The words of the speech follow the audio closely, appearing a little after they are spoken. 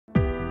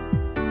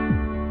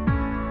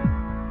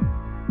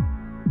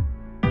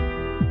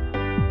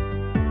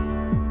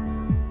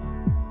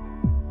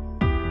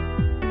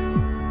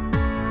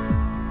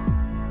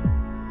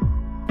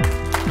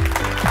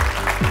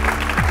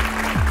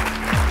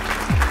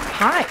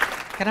Hi,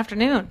 good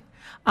afternoon.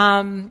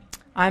 I'm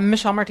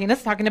Michelle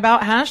Martinez talking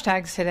about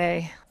hashtags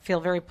today. I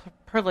feel very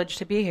privileged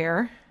to be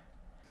here.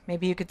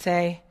 Maybe you could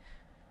say,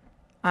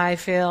 I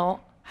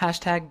feel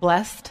hashtag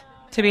blessed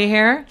to be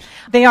here.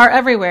 They are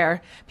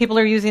everywhere. People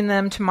are using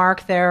them to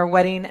mark their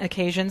wedding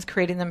occasions,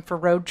 creating them for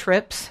road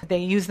trips. They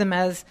use them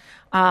as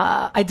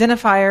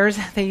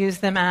identifiers. They use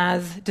them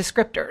as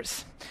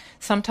descriptors.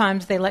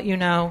 Sometimes they let you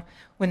know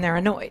when they're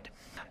annoyed.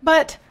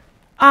 But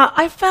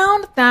I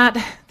found that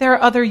there are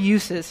other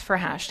uses for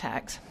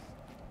hashtags.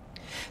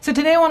 So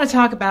today I want to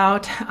talk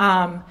about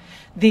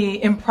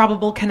the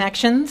improbable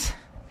connections,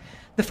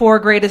 the 4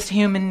 greatest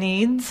human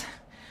needs,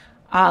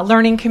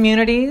 learning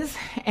communities,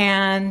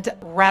 and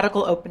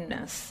radical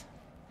openness.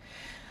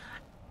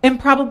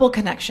 Improbable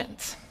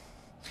connections.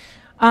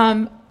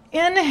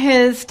 In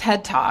his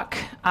TED Talk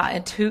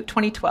in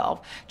 2012,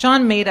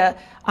 John Maeda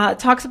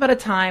talks about a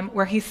time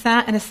where he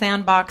sat in a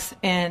sandbox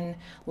in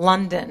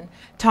London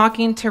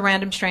talking to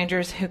random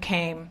strangers who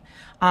came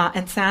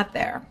and sat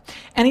there.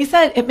 And he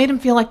said it made him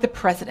feel like the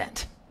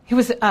president. He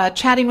was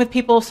chatting with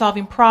people,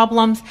 solving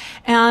problems,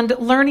 and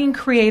learning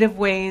creative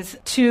ways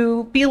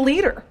to be a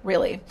leader,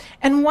 really.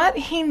 And what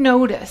he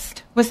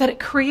noticed was that it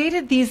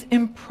created these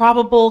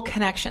improbable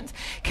connections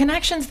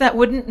that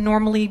wouldn't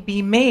normally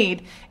be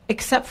made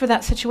except for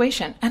that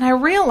situation. And I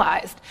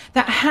realized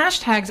that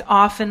hashtags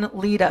often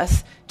lead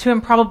us to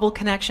improbable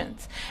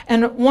connections.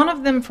 And one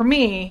of them for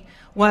me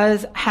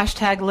was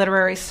hashtag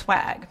literary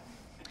swag.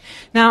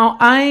 Now,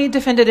 I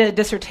defended a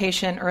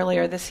dissertation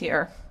earlier this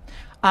year.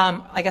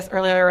 I guess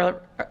earlier,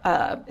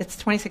 it's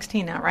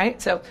 2016 now,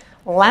 right? So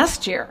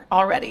last year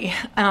already.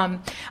 A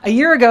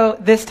year ago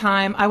this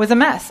time, I was a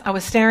mess. I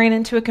was staring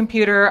into a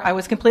computer. I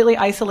was completely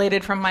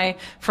isolated from my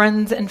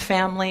friends and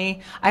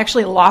family. I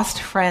actually lost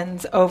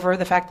friends over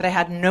the fact that I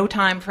had no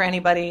time for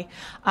anybody.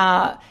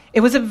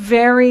 It was a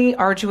very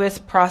arduous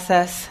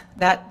process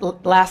that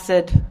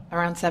lasted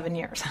around 7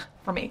 years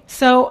for me.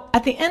 So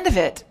at the end of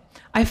it,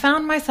 I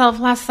found myself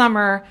last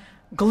summer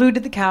glued to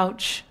the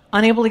couch,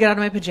 unable to get out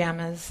of my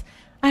pajamas.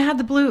 I had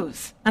the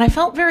blues, and I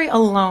felt very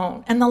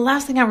alone. And the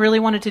last thing I really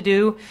wanted to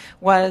do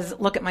was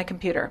look at my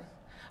computer.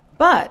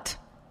 But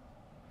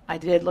I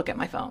did look at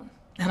my phone,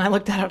 and I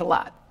looked at it a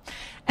lot.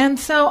 And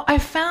so I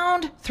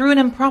found, through an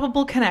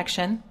improbable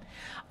connection,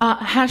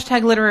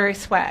 hashtag literary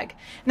swag.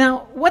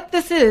 Now, what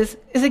this is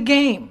a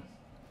game.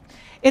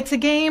 It's a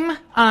game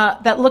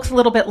that looks a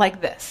little bit like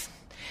this.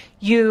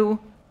 You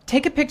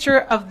take a picture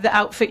of the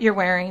outfit you're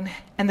wearing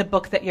and the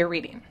book that you're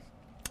reading.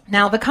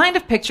 Now, the kind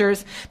of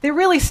pictures, they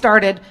really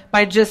started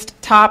by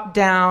just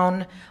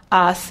top-down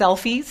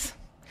selfies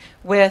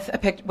with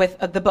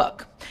the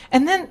book.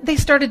 And then they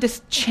started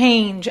to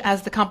change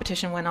as the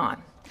competition went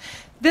on.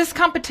 This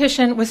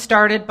competition was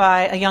started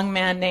by a young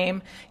man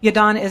named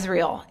Yadon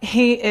Israel.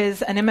 He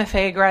is an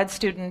MFA grad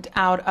student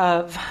out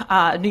of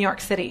New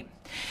York City.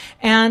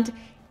 And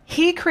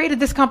he created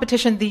this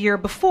competition the year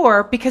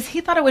before because he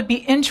thought it would be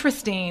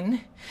interesting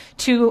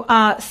to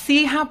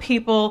see how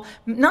people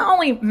not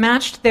only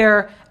matched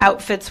their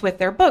outfits with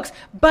their books,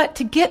 but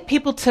to get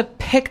people to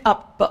pick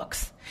up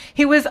books.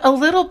 He was a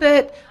little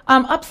bit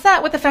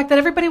upset with the fact that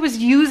everybody was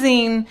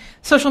using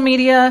social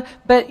media,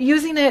 but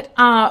using it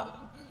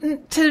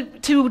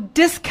to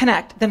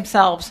disconnect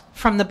themselves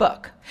from the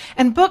book.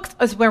 And books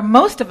is where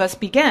most of us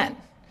begin.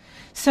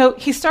 So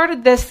he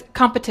started this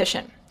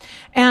competition,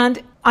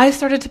 and I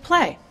started to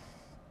play.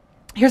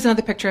 Here's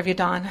another picture of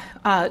Yadon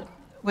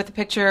with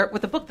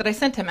a book that I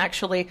sent him,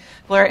 actually,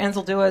 Gloria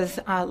Anzaldua's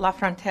La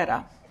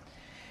Frontera.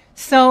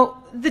 So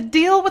the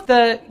deal with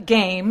the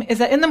game is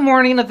that in the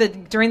morning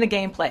during the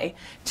gameplay,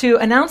 to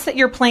announce that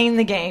you're playing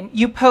the game,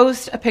 you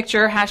post a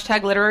picture,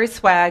 hashtag literary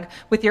swag,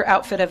 with your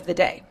outfit of the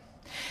day.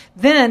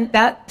 Then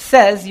that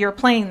says you're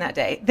playing that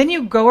day. Then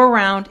you go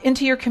around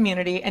into your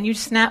community and you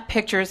snap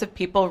pictures of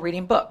people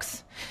reading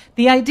books.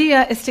 The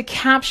idea is to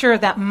capture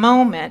that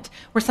moment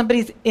where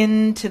somebody's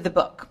into the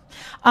book.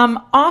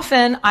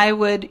 Often I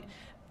would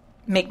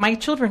make my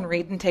children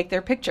read and take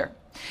their picture.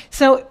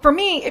 So for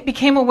me, it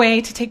became a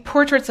way to take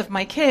portraits of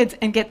my kids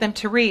and get them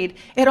to read.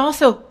 It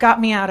also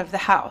got me out of the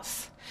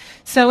house.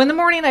 So in the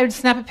morning, I would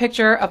snap a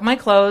picture of my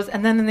clothes,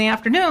 and then in the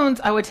afternoons,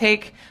 I would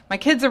take my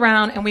kids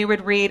around and we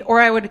would read, or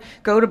I would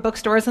go to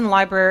bookstores and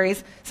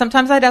libraries.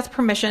 Sometimes I'd ask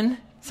permission.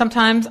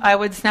 Sometimes I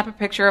would snap a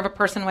picture of a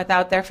person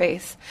without their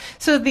face.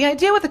 So the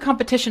idea with the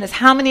competition is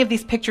how many of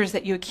these pictures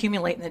that you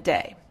accumulate in a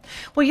day.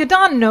 Well,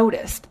 Yadon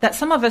noticed that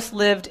some of us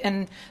lived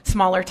in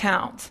smaller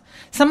towns.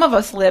 Some of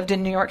us lived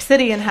in New York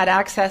City and had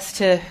access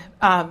to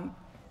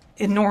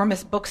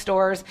enormous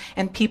bookstores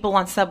and people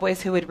on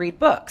subways who would read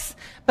books.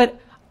 But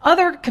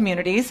other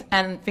communities,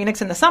 and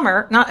Phoenix in the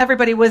summer, not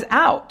everybody was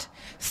out.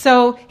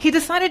 So he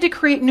decided to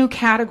create new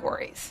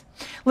categories.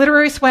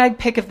 Literary swag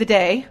pick of the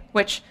day,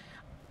 which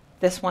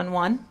this one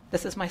won.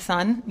 This is my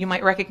son. You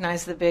might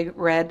recognize the big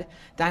red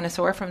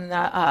dinosaur from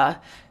the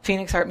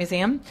Phoenix Art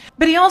Museum.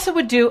 But he also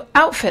would do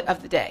outfit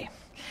of the day.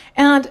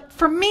 And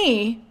for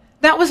me,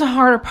 that was a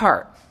harder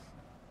part.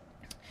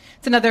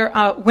 It's another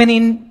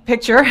winning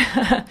picture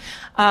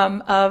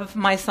of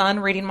my son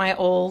reading my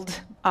old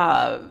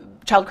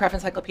childcraft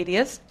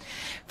encyclopedias.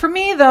 For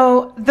me,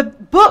 though, the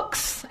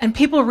books and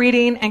people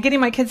reading and getting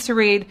my kids to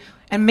read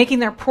and making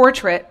their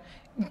portrait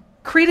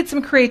created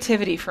some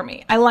creativity for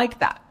me. I like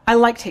that. I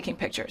like taking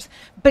pictures.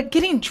 But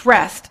getting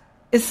dressed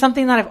is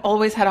something that I've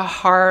always had a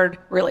hard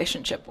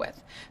relationship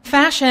with.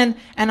 Fashion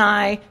and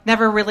I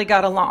never really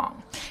got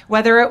along.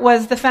 Whether it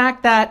was the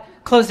fact that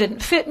clothes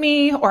didn't fit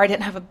me, or I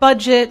didn't have a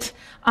budget,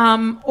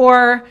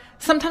 or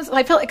sometimes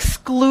I felt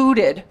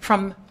excluded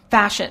from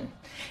fashion.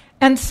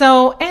 And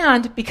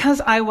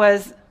because I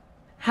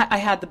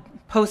had the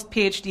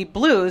post-PhD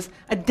blues,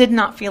 I did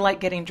not feel like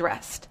getting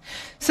dressed.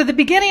 So the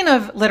beginning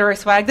of Literary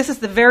Swag, this is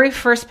the very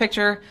first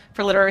picture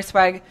for Literary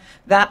Swag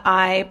that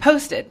I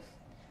posted.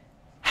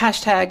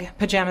 Hashtag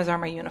pajamas are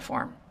my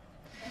uniform.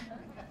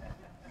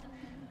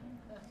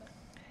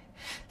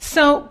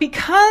 So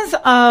because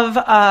of,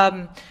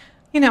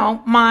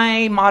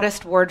 my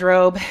modest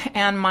wardrobe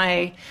and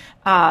my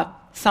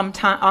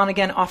sometime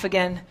on-again,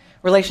 off-again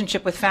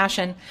relationship with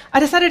fashion, I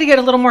decided to get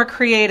a little more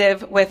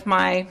creative with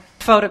my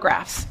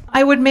photographs.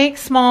 I would make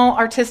small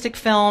artistic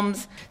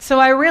films, so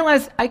I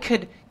realized I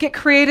could get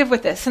creative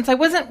with this. Since I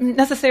wasn't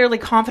necessarily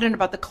confident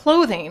about the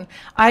clothing,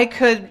 I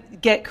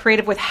could get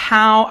creative with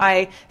how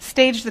I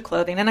staged the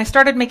clothing, and I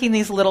started making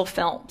these little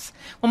films.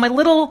 Well, my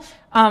little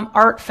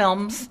art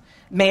films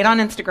made on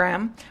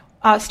Instagram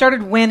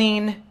started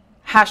winning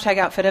hashtag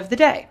outfit of the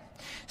day.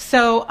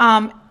 So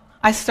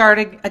I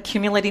started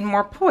accumulating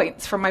more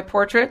points for my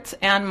portraits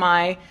and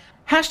my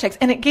hashtags,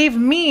 and it gave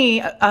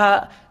me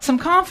some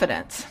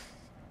confidence.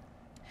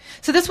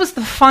 So this was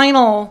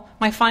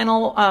my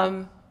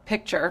final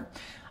picture.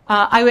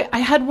 I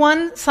had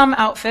some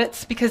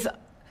outfits because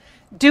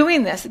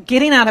doing this,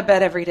 getting out of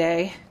bed every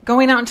day,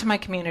 going out into my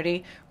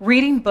community,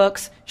 reading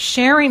books,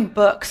 sharing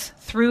books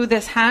through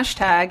this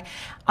hashtag,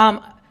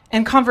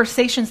 and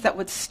conversations that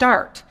would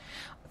start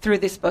through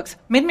these books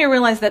made me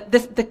realize that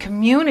the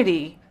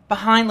community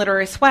behind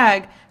Literary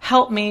Swag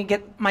helped me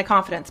get my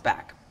confidence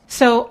back.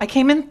 So I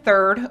came in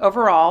third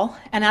overall,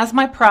 and as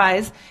my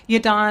prize,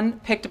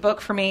 Yadon picked a book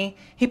for me.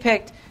 He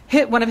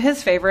hit one of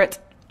his favorites,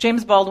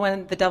 James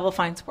Baldwin, The Devil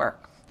Finds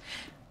Work.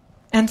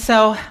 And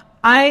so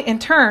I, in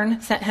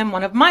turn, sent him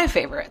one of my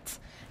favorites.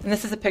 And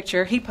this is a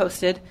picture he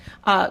posted,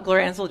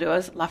 Gloria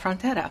Anzaldua's La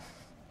Frontera.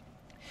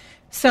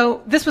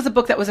 So this was a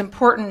book that was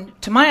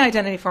important to my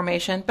identity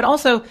formation, but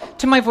also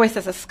to my voice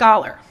as a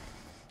scholar.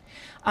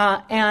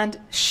 And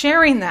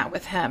sharing that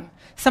with him,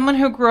 someone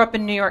who grew up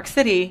in New York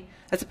City,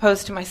 as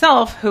opposed to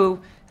myself, who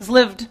has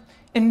lived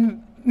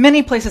in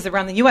many places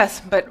around the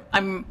U.S., but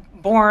I'm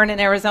born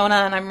in Arizona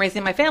and I'm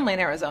raising my family in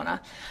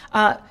Arizona.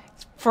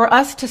 For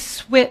us to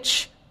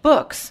switch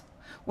books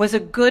was a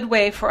good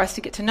way for us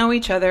to get to know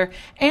each other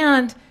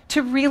and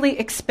to really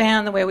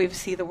expand the way we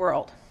see the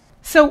world.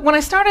 So when I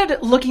started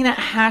looking at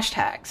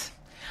hashtags,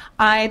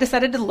 I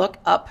decided to look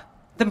up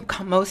the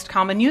most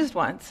common used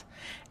ones.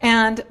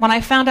 And when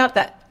I found out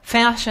that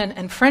fashion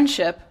and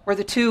friendship were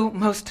the two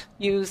most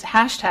used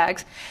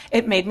hashtags,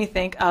 it made me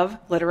think of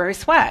Literary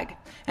Swag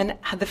and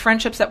the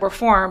friendships that were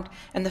formed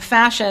and the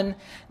fashion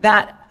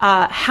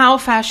how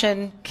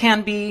fashion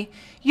can be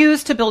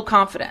used to build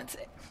confidence.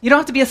 You don't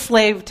have to be a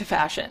slave to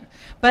fashion,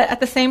 but at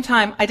the same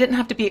time, I didn't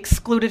have to be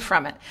excluded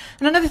from it.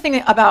 And another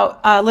thing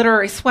about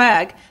Literary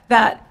Swag,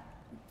 that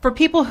for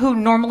people who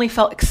normally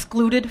felt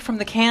excluded from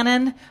the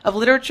canon of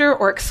literature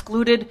or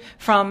excluded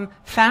from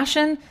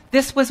fashion,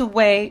 this was a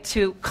way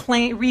to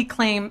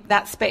reclaim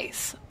that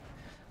space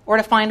or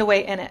to find a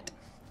way in it.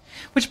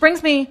 Which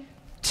brings me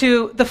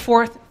to the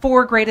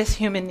four greatest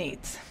human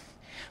needs.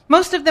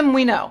 Most of them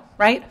we know,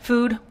 right?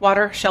 Food,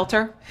 water,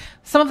 shelter.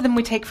 Some of them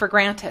we take for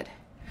granted.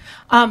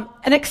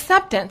 And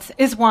acceptance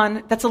is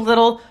one that's a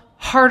little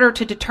harder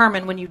to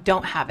determine when you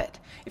don't have it.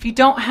 If you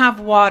don't have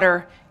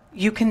water,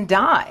 you can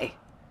die.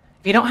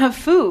 If you don't have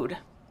food,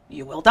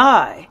 you will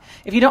die.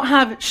 If you don't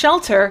have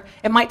shelter,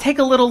 it might take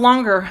a little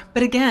longer,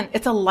 but again,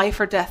 it's a life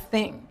or death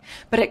thing.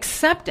 But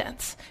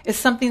acceptance is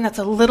something that's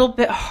a little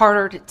bit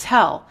harder to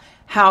tell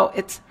how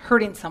it's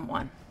hurting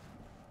someone.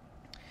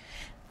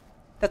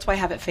 That's why I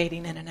have it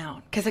fading in and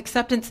out. Because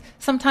acceptance,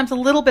 sometimes a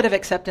little bit of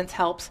acceptance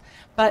helps,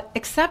 but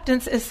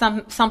acceptance is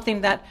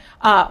something that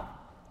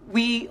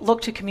we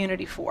look to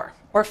community for,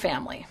 or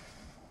family.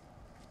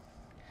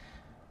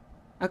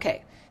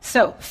 Okay,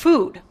 so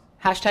food.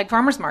 Hashtag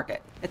farmer's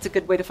market. It's a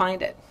good way to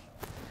find it.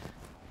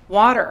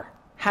 Water.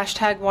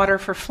 Hashtag water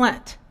for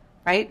Flint,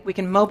 right? We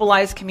can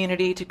mobilize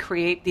community to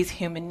create these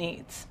human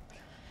needs.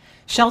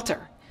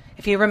 Shelter.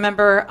 If you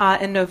remember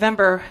in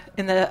November,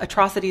 in the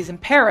atrocities in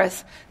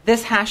Paris,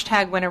 this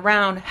hashtag went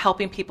around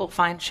helping people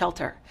find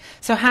shelter.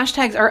 So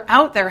hashtags are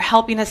out there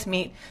helping us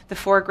meet the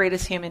four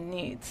greatest human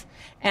needs.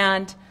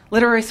 And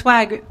Literary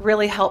Swag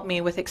really helped me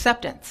with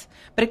acceptance.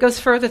 But it goes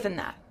further than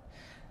that.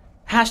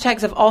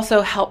 Hashtags have also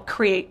helped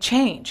create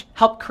change,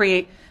 helped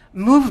create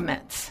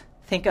movements.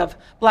 Think of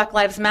Black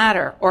Lives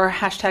Matter or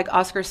hashtag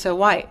Oscars So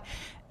White.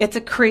 It's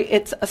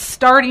a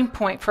starting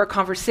point for a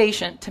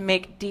conversation to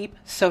make deep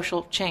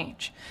social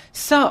change.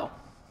 So,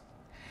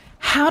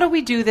 how do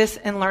we do this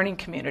in learning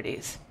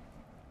communities?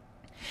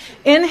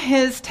 In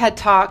his TED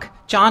Talk,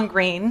 John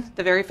Green,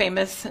 the very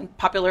famous and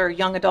popular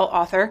young adult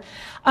author,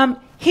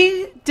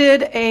 he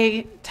did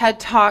a TED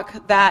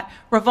Talk that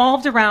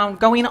revolved around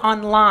going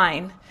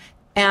online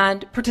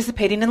and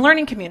participating in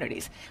learning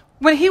communities.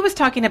 What he was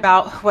talking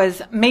about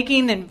was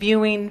making and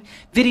viewing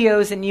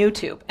videos in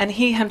YouTube. And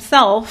he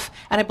himself,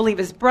 and I believe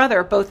his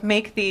brother, both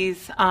make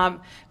these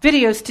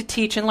videos to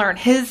teach and learn.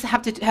 His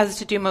has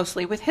to do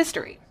mostly with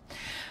history.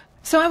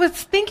 So I was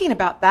thinking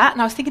about that,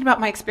 and I was thinking about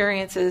my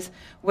experiences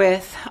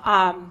with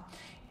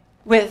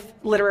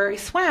literary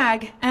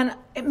swag, and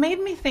it made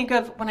me think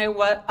of when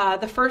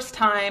the first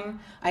time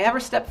I ever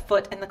stepped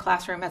foot in the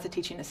classroom as a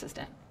teaching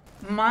assistant.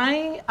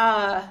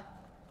 My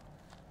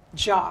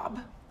job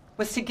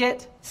was to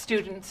get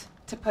students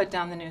to put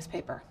down the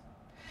newspaper.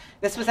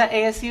 This was at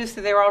ASU, so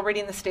they were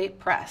already in the state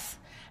press.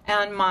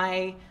 And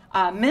my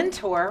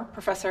mentor,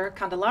 Professor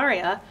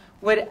Candelaria,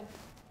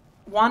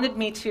 wanted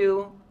me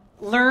to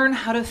learn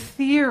how to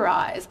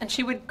theorize, and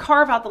she would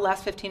carve out the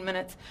last 15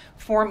 minutes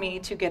for me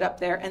to get up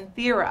there and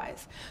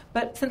theorize.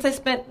 But since I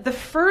spent the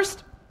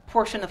first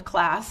portion of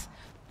class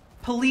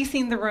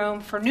policing the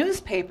room for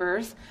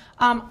newspapers,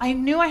 I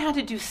knew I had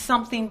to do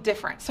something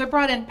different. So I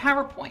brought in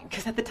PowerPoint,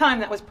 because at the time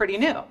that was pretty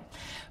new.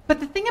 But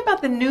the thing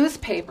about the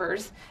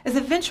newspapers is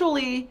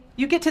eventually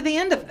you get to the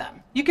end of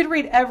them. You could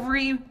read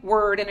every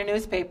word in a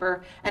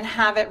newspaper and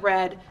have it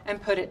read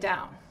and put it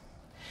down.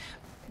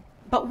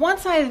 But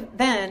once I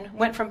then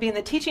went from being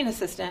the teaching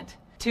assistant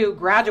to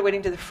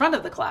graduating to the front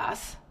of the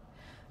class,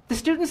 the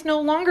students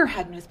no longer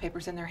had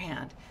newspapers in their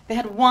hand. They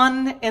had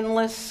one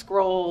endless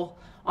scroll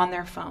on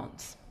their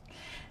phones.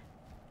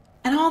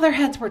 And all their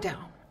heads were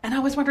down. And I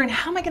was wondering,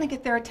 how am I going to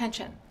get their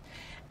attention?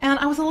 And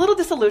I was a little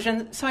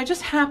disillusioned, so I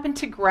just happened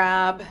to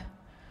grab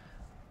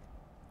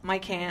my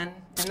can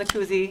and the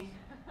koozie,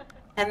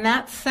 and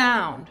that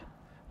sound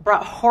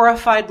brought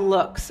horrified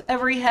looks.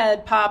 Every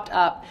head popped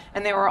up,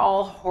 and they were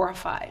all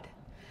horrified.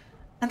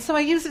 And so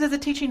I used it as a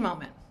teaching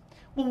moment.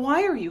 Well,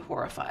 why are you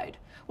horrified?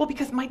 Well,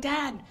 because my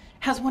dad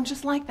has one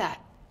just like that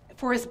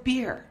for his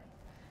beer.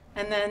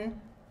 And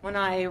then when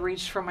I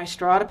reached for my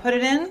straw to put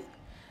it in,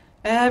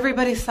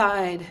 everybody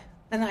sighed.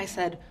 And I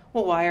said,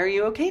 well, why are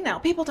you okay now?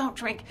 People don't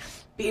drink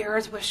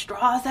beers with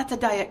straws. That's a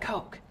Diet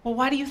Coke. Well,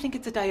 why do you think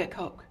it's a Diet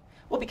Coke?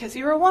 Well, because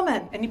you're a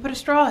woman and you put a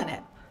straw in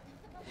it.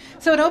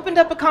 So it opened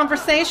up a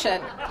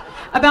conversation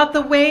about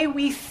the way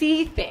we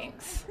see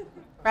things,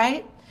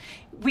 right?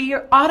 We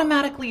are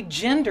automatically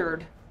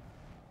gendered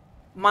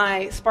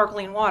my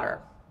sparkling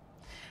water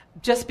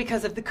just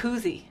because of the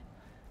koozie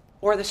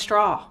or the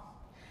straw.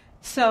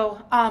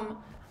 So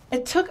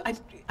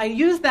I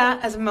used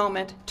that as a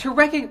moment to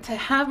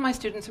have my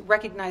students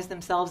recognize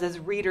themselves as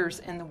readers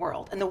in the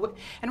world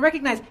and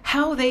recognize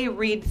how they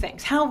read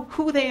things, how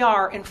who they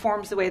are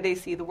informs the way they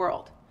see the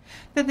world.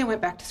 Then they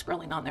went back to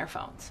scrolling on their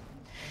phones.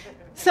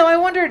 So I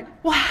wondered,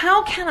 well,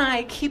 how can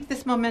I keep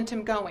this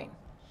momentum going?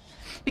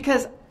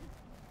 Because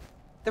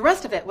the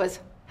rest of it was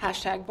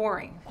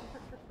 #boring.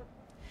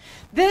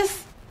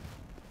 This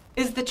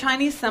is the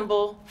Chinese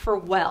symbol for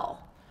well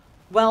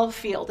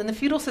field. In the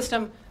feudal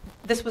system,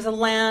 this was a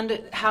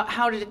land,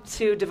 how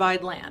to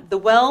divide land. The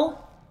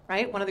well,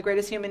 right, one of the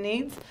greatest human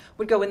needs,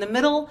 would go in the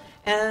middle,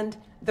 and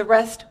the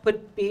rest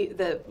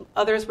the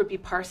others would be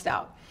parsed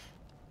out.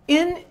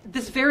 In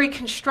this very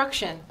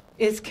construction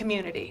is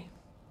community,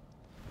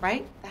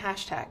 right? The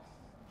hashtag.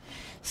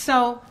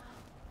 So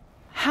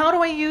how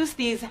do I use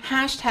these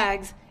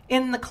hashtags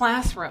in the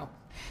classroom?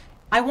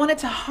 I wanted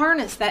to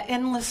harness that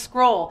endless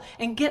scroll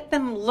and get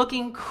them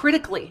looking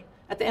critically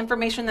at the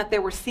information that they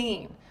were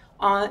seeing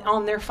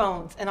on their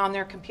phones and on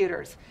their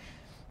computers.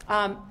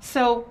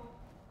 So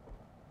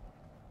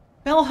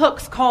bell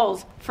hooks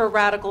calls for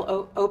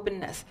radical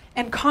openness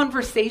and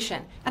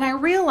conversation. And I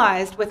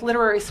realized with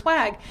literary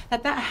swag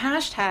that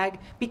hashtag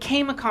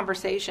became a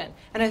conversation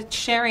and a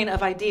sharing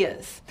of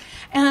ideas.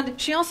 And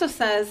she also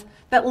says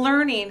that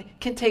learning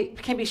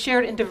can be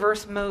shared in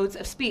diverse modes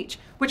of speech,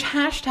 which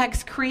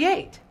hashtags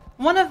create.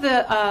 One of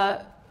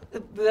the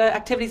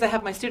activities I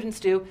have my students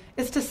do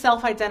is to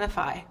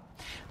self-identify.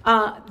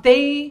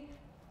 They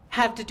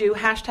have to do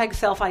hashtag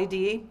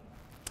self-ID,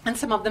 and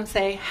some of them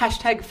say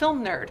hashtag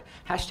film nerd,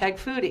 hashtag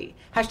foodie,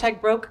 hashtag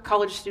broke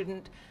college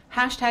student,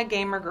 hashtag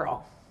gamer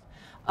girl.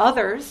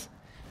 Others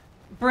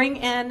bring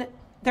in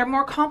their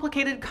more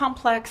complicated,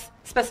 complex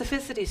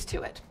specificities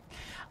to it.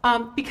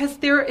 Because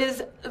there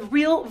is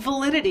real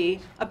validity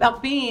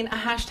about being a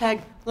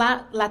hashtag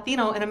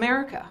Latino in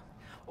America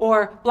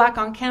or Black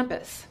on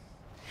campus.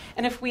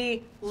 And if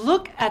we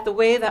look at the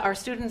way that our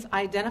students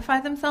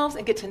identify themselves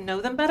and get to know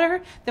them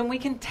better, then we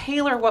can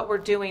tailor what we're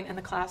doing in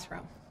the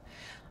classroom.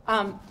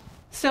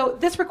 So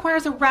this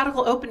requires a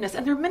radical openness,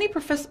 and there are many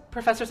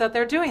professors out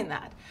there doing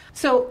that.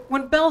 So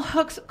when bell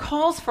hooks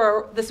calls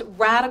for this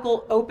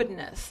radical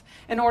openness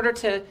in order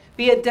to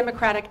be a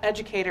democratic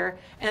educator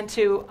and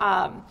to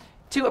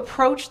to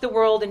approach the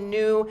world in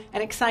new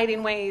and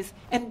exciting ways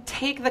and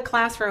take the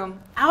classroom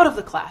out of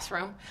the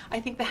classroom, I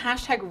think the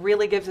hashtag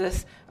really gives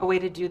us a way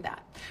to do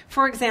that.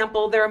 For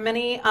example, there are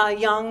many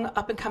young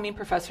up-and-coming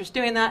professors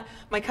doing that.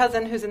 My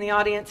cousin, who's in the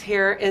audience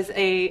here, is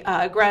a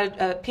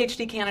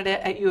PhD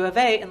candidate at U of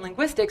A in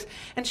linguistics,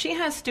 and she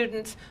has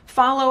students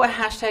follow a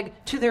hashtag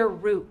to their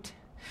root.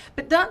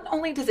 But not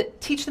only does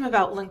it teach them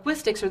about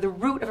linguistics or the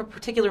root of a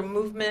particular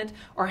movement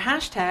or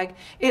hashtag,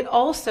 it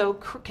also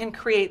can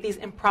create these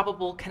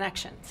improbable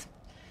connections.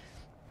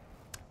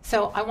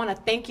 So I want to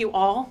thank you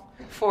all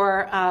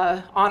for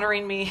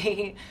honoring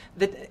me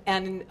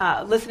and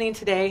listening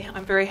today.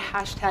 I'm very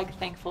hashtag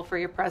thankful for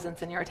your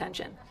presence and your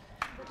attention.